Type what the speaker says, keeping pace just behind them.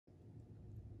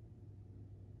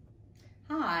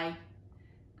Hi,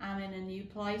 I'm in a new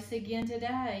place again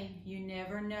today. You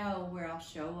never know where I'll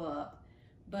show up.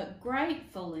 But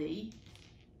gratefully,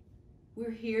 we're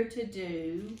here to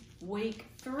do week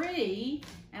 3,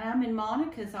 and I'm in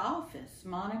Monica's office.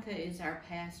 Monica is our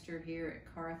pastor here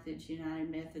at Carthage United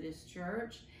Methodist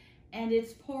Church, and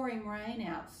it's pouring rain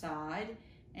outside,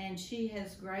 and she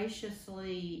has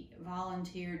graciously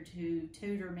volunteered to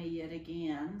tutor me yet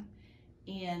again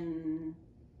in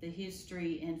the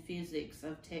history and physics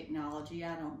of technology.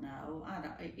 I don't know.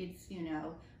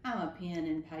 I'm a pen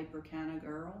and paper kind of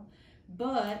girl.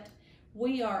 But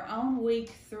we are on week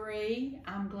 3.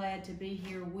 I'm glad to be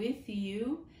here with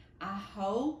you. I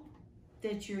hope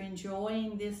that you're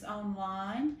enjoying this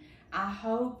online. I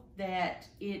hope that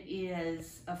it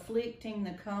is afflicting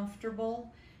the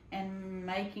comfortable and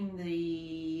making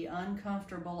the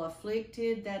uncomfortable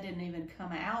afflicted. That didn't even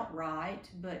come out right,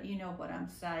 but you know what I'm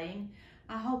saying.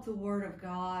 I hope the Word of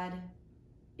God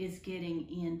is getting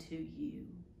into you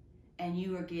and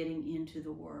you are getting into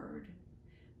the Word,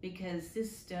 because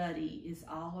this study is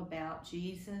all about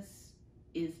Jesus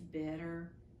is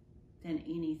better than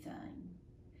anything.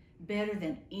 Better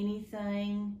than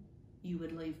anything you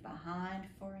would leave behind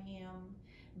for Him.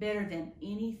 Better than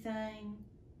anything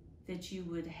that you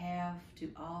would have to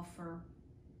offer.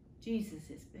 Jesus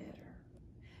is better.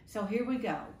 So here we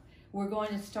go. We're going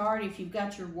to start, if you've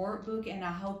got your workbook, and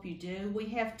I hope you do. We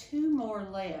have 2 more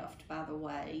left, by the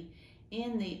way,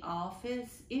 in the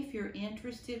office. If you're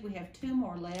interested, we have 2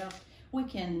 more left. We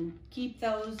can keep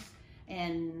those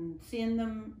and send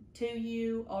them to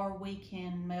you, or we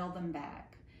can mail them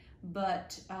back.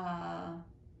 But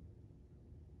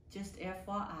just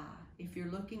FYI, if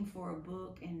you're looking for a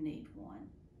book and need one.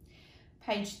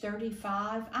 Page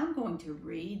 35, I'm going to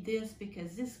read this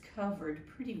because this covered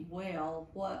pretty well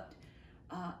what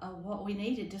we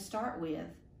needed to start with.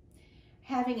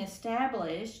 Having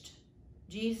established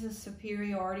Jesus'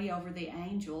 superiority over the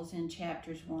angels in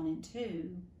chapters 1 and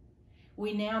 2,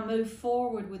 we now move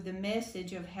forward with the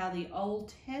message of how the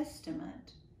Old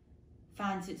Testament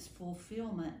finds its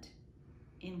fulfillment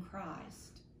in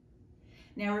Christ.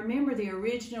 Now remember, the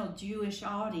original Jewish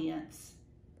audience,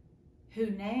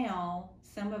 who now,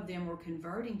 some of them were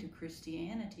converting to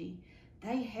Christianity,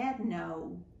 they had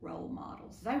no role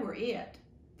models. They were it.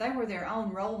 They were their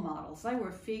own role models. They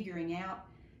were figuring out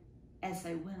as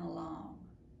they went along,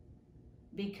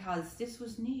 because this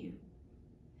was new.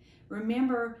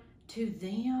 Remember, to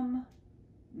them,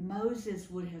 Moses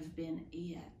would have been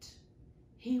it.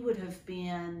 He would have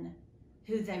been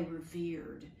who they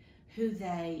revered, who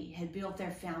they had built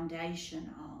their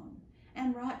foundation on,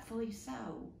 and rightfully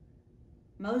so.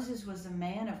 Moses was a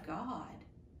man of God.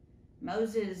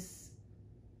 Moses,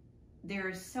 there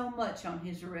is so much on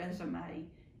his resume,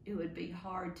 it would be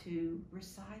hard to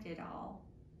recite it all.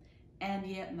 And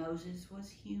yet Moses was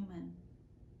human.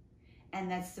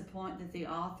 And that's the point that the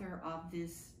author of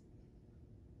this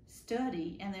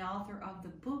study and the author of the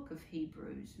book of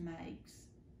Hebrews makes.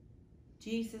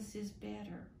 Jesus is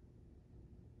better.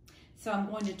 So I'm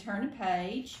going to turn a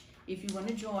page, if you want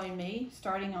to join me,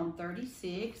 starting on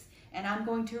 36. And I'm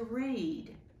going to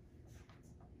read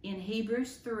in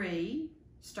Hebrews 3,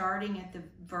 starting at the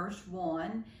verse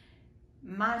 1.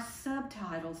 My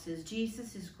subtitle says,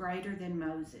 Jesus is greater than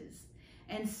Moses.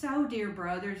 And so, dear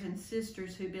brothers and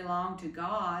sisters who belong to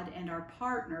God and are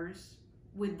partners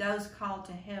with those called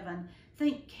to heaven,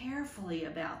 think carefully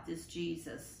about this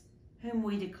Jesus, whom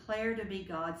we declare to be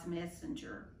God's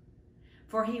messenger.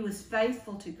 For he was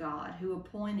faithful to God who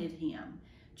appointed him,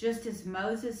 just as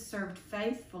Moses served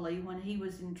faithfully when he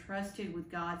was entrusted with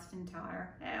God's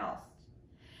entire house.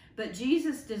 But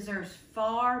Jesus deserves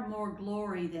far more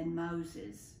glory than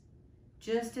Moses,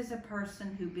 just as a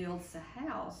person who builds a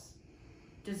house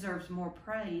deserves more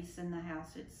praise than the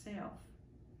house itself.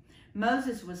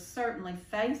 Moses was certainly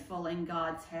faithful in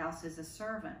God's house as a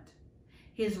servant.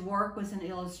 His work was an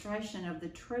illustration of the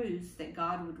truths that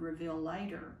God would reveal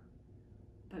later.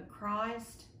 But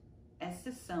Christ, as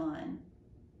the Son,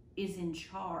 is in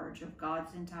charge of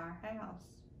God's entire house.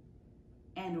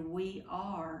 And we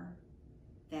are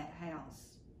that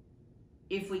house,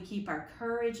 if we keep our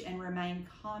courage and remain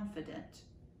confident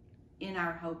in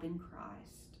our hope in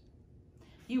Christ.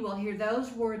 You will hear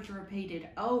those words repeated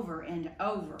over and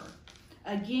over.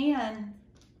 Again,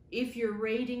 if you're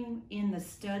reading in the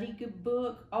study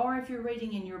book, or if you're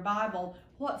reading in your Bible,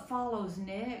 what follows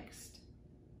next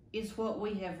is what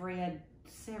we have read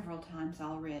several times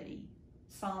already.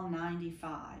 Psalm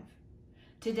 95.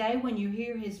 Today, when you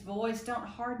hear his voice, don't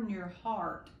harden your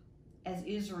heart as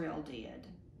Israel did.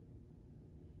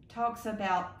 Talks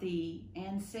about the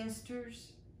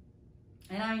ancestors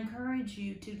And I encourage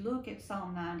you to look at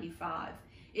Psalm 95.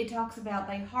 It talks about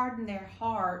they hardened their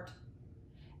heart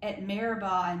at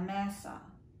Meribah and Massah.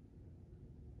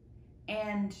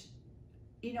 And,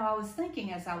 you know, I was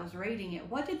thinking as I was reading it,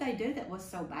 what did they do that was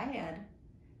so bad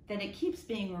that it keeps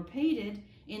being repeated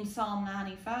in Psalm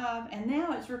 95, and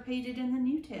now it's repeated in the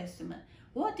New Testament?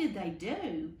 What did they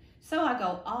do? So I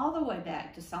go all the way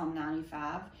back to Psalm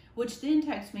 95, which then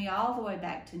takes me all the way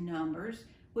back to Numbers,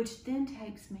 which then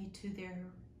takes me to their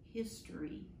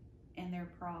history and their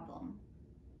problem.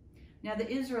 Now the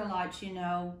Israelites, you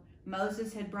know,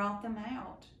 Moses had brought them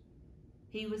out.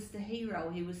 He was the hero.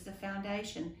 He was the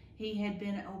foundation. He had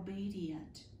been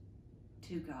obedient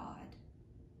to God.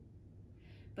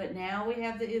 But now we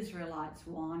have the Israelites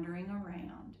wandering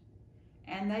around,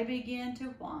 and they begin to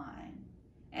whine,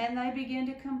 and they begin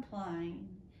to complain,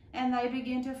 and they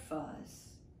begin to fuss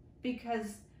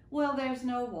because, well, there's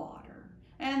no water,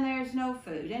 and there's no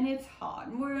food, and it's hot,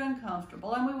 and we're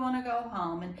uncomfortable, and we want to go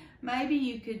home, and maybe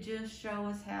you could just show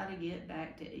us how to get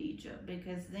back to Egypt,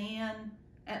 because then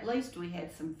at least we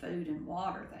had some food and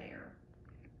water there.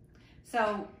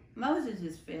 So Moses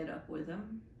is fed up with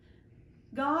them.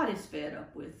 God is fed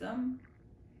up with them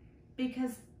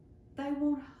because they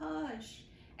won't hush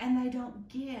and they don't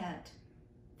get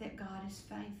that God is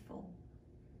faithful.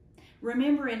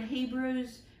 Remember in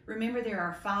Hebrews, there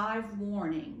are 5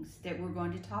 warnings that we're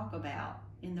going to talk about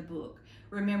in the book.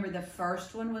 Remember, the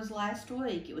first one was last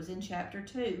week. It was in chapter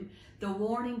 2. The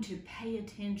warning to pay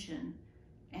attention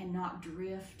and not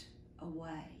drift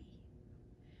away.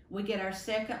 We get our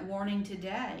second warning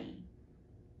today,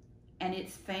 and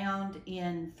it's found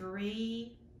in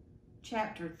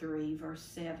chapter 3, verse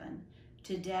 7.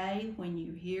 Today, when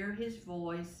you hear his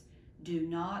voice, do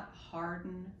not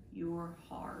harden your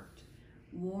heart.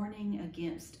 Warning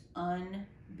against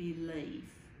unbelief.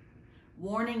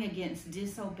 Warning against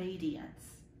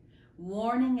disobedience.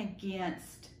 Warning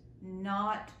against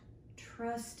not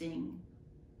trusting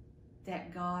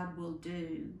that God will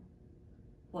do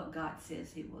what God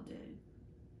says he will do.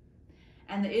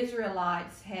 And the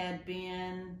Israelites had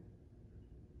been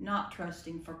not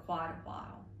trusting for quite a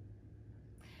while.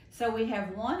 So we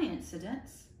have one incident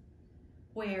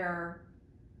where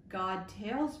God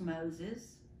tells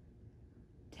Moses,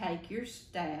 take your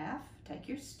staff, take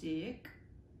your stick,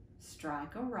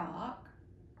 strike a rock,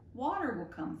 water will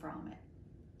come from it.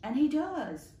 And he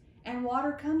does, and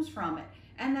water comes from it,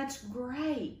 and that's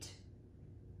great.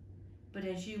 But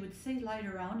as you would see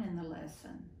later on in the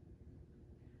lesson,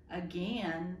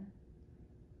 again,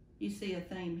 you see a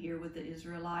theme here with the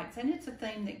Israelites, and it's a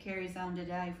theme that carries on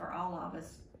today for all of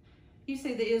us. You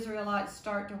see the Israelites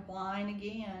start to whine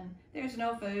again. There's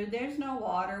no food, there's no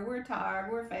water, we're tired,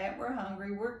 we're fat, we're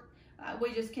hungry,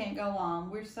 we just can't go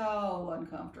on. We're so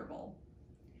uncomfortable.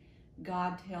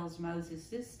 God tells Moses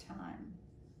this time,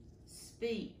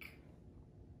 speak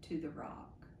to the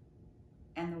rock,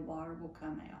 and the water will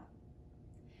come out.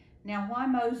 Now, why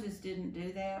Moses didn't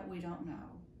do that, we don't know.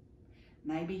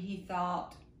 Maybe he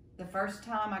thought, the first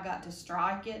time I got to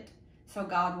strike it, so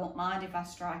God won't mind if I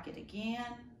strike it again.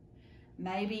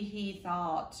 Maybe he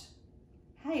thought,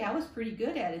 hey, I was pretty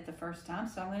good at it the first time,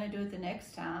 so I'm going to do it the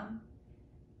next time.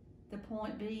 The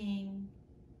point being,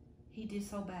 he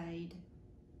disobeyed,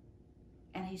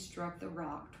 and he struck the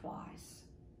rock twice,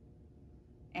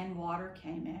 and water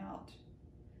came out,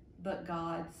 but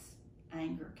God's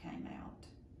anger came out.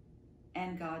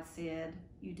 And God said,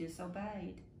 you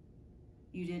disobeyed.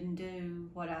 You didn't do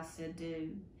what I said do.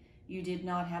 You did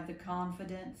not have the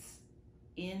confidence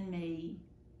in me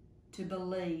to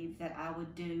believe that I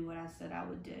would do what I said I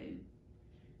would do.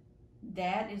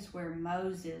 That is where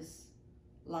Moses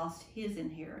lost his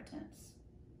inheritance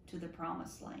to the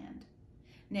promised land.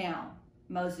 Now,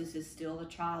 Moses is still a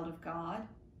child of God.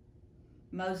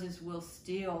 Moses will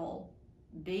still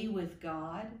be with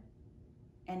God,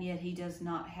 and yet he does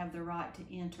not have the right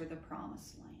to enter the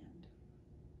promised land.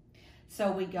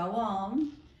 So we go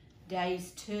on.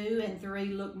 Days 2 and 3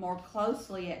 look more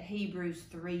closely at Hebrews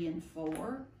 3 and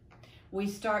 4. We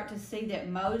start to see that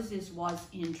Moses was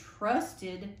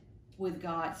entrusted with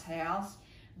God's house,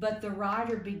 but the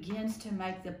writer begins to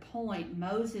make the point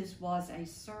Moses was a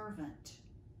servant.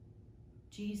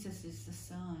 Jesus is the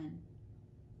Son.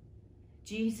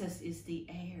 Jesus is the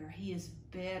heir. He is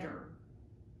better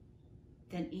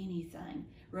than anything.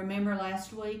 Remember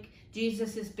last week,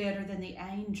 Jesus is better than the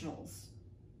angels.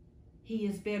 He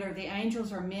is better. The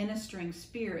angels are ministering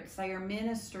spirits. They are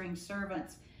ministering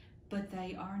servants, but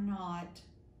they are not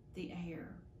the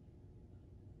heir.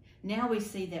 Now we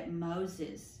see that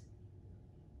Moses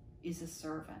is a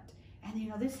servant. And you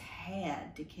know, this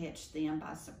had to catch them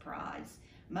by surprise.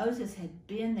 Moses had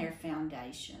been their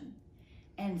foundation.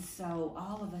 And so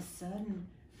all of a sudden,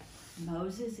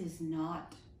 Moses is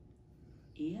not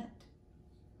it.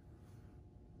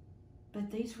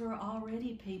 But these were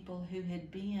already people who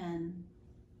had been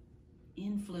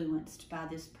influenced by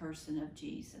this person of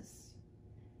Jesus.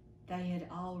 They had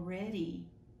already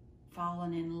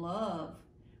fallen in love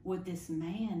with this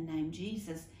man named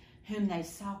Jesus, whom they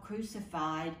saw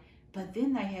crucified, but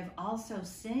then they have also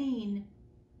seen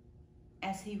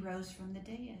as he rose from the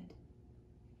dead.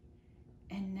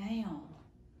 And now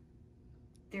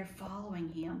they're following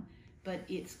him, but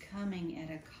it's coming at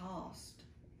a cost.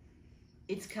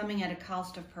 It's coming at a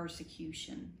cost of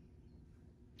persecution.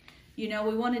 You know,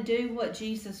 we want to do what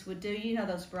Jesus would do. You know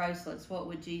those bracelets, what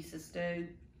would Jesus do?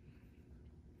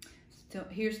 So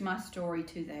here's my story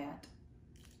to that.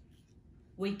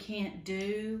 We can't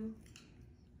do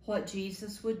what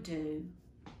Jesus would do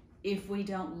if we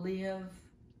don't live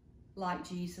like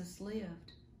Jesus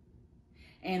lived.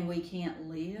 And we can't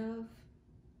live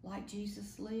like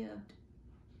Jesus lived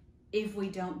if we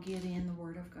don't get in the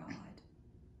Word of God.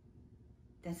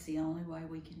 That's the only way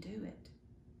we can do it.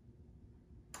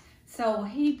 So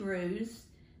Hebrews,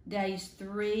 days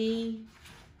 3,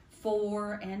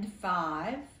 4, and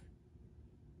 5,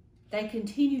 they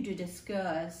continue to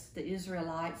discuss the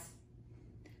Israelites,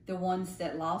 the ones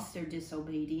that lost their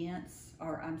disobedience,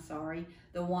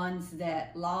 the ones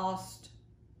that lost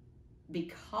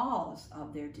because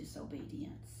of their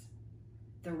disobedience,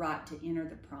 the right to enter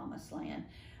the promised land.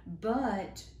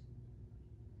 But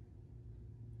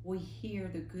we hear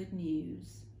the good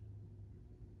news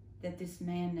that this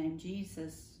man named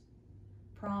Jesus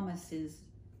promises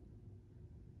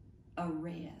a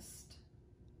rest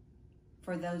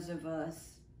for those of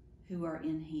us who are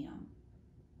in him.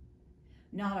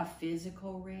 Not a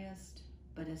physical rest,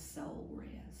 but a soul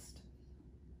rest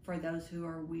for those who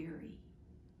are weary.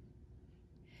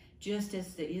 Just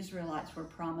as the Israelites were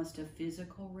promised a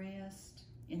physical rest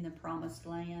in the promised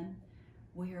land,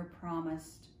 we are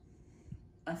promised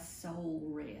a soul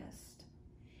rest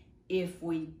if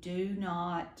we do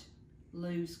not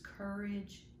lose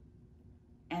courage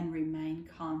and remain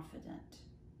confident.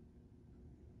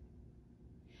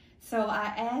 So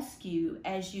I ask you,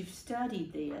 as you've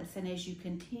studied this and as you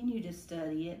continue to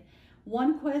study it,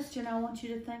 one question I want you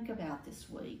to think about this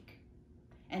week.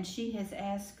 And she has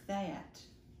asked that.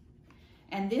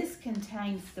 And this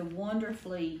contains the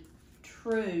wonderfully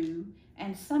true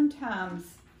and sometimes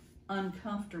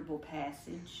uncomfortable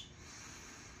passage.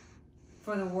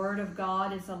 For the Word of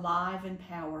God is alive and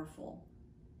powerful.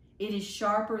 It is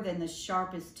sharper than the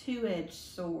sharpest two-edged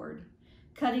sword,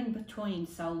 cutting between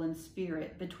soul and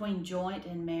spirit, between joint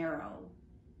and marrow.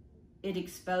 It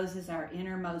exposes our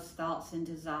innermost thoughts and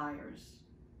desires.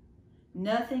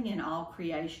 Nothing in all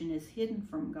creation is hidden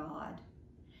from God.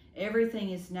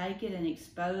 Everything is naked and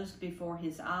exposed before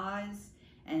his eyes,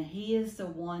 and he is the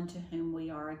one to whom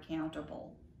we are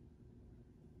accountable.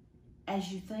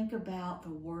 As you think about the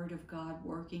Word of God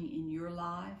working in your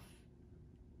life,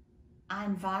 I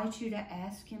invite you to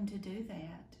ask him to do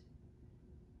that.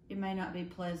 It may not be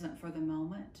pleasant for the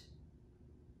moment,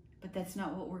 but that's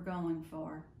not what we're going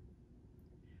for.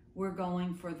 We're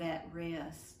going for that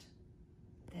rest,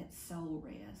 that soul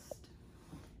rest,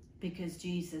 because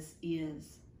Jesus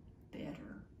is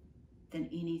better than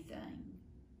anything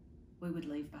we would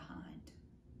leave behind.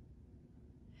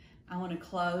 I want to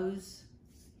close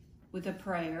with a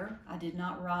prayer. I did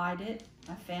not write it.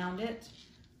 I found it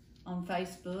on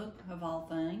Facebook, of all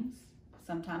things.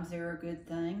 Sometimes there are good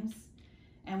things.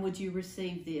 And would you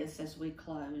receive this as we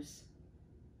close?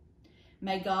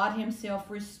 May God himself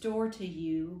restore to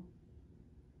you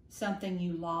something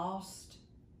you lost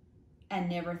and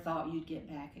never thought you'd get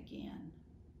back again.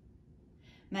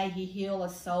 May he heal a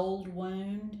soul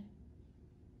wound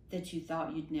that you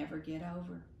thought you'd never get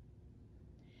over.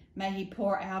 May he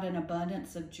pour out an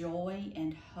abundance of joy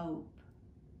and hope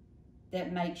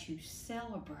that makes you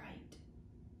celebrate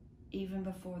even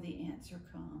before the answer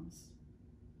comes.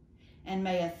 And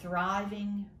may a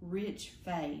thriving, rich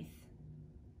faith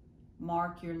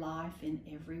mark your life in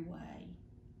every way.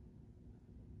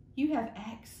 You have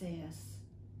access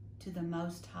to the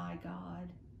Most High God.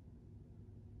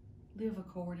 Live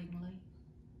accordingly.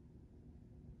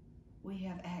 We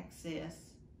have access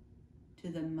to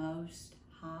the Most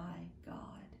High God.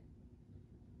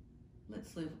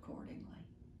 Let's live accordingly.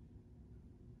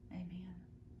 Amen.